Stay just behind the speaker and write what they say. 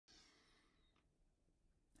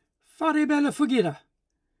Fare bella figura.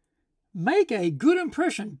 Make a good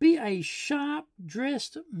impression. Be a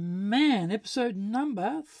sharp-dressed man. Episode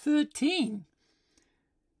number 13.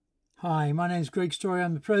 Hi, my name is Greg Story.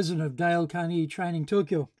 I'm the president of Dale Carnegie Training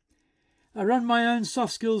Tokyo. I run my own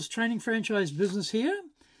soft skills training franchise business here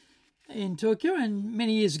in Tokyo, and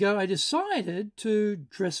many years ago I decided to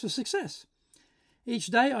dress for success. Each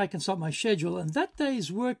day I consult my schedule, and that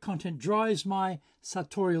day's work content drives my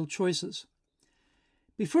satorial choices.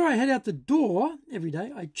 Before I head out the door every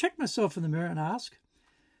day, I check myself in the mirror and ask,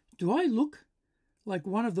 do I look like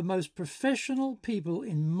one of the most professional people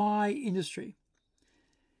in my industry?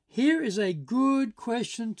 Here is a good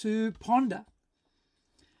question to ponder.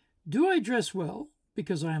 Do I dress well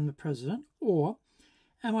because I am the president, or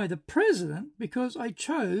am I the president because I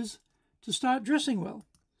chose to start dressing well?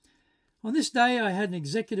 On this day, I had an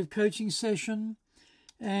executive coaching session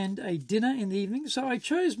and a dinner in the evening, so I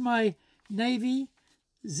chose my navy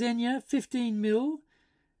Zegna 15mm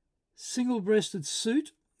single-breasted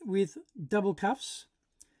suit with double cuffs,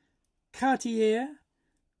 Cartier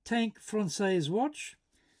Tank Francaise watch,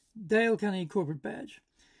 Dale Carnegie corporate badge.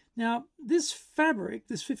 Now, this fabric,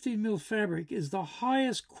 this 15mm fabric, is the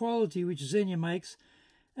highest quality which Zegna makes,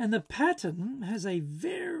 and the pattern has a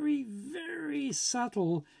very, very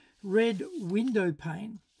subtle red window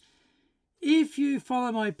pane. If you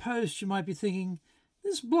follow my post, you might be thinking,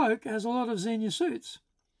 this bloke has a lot of Zegna suits.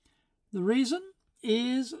 The reason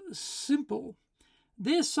is simple.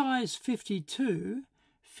 Their size 52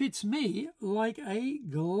 fits me like a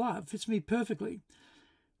glove, fits me perfectly.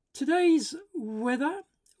 Today's weather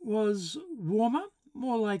was warmer,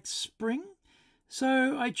 more like spring,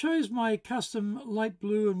 so I chose my custom light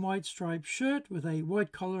blue and white striped shirt with a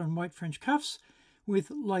white collar and white French cuffs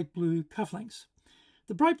with light blue cufflinks.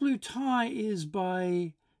 The bright blue tie is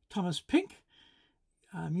by Thomas Pink.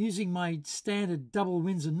 I'm using my standard double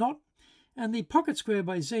Windsor knot, and the pocket square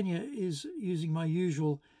by Zegna is using my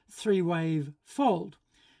usual three-wave fold.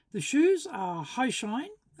 The shoes are high shine,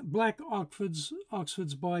 black Oxfords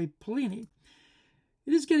by Polini.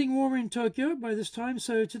 It is getting warmer in Tokyo by this time,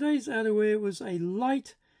 so today's outerwear was a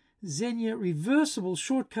light Zegna reversible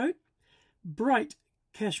short coat, bright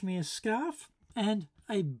cashmere scarf, and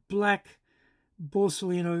a black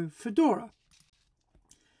Borsalino fedora.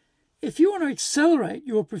 If you want to accelerate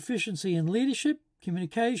your proficiency in leadership,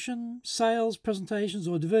 communication, sales, presentations,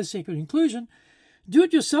 or diversity, equity, inclusion, do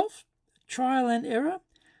it yourself, trial and error,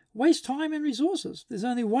 waste time and resources. There's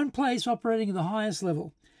only one place operating at the highest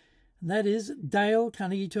level, and that is Dale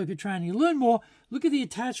Carnegie Tokyo Training. To learn more, look at the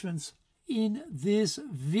attachments in this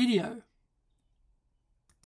video.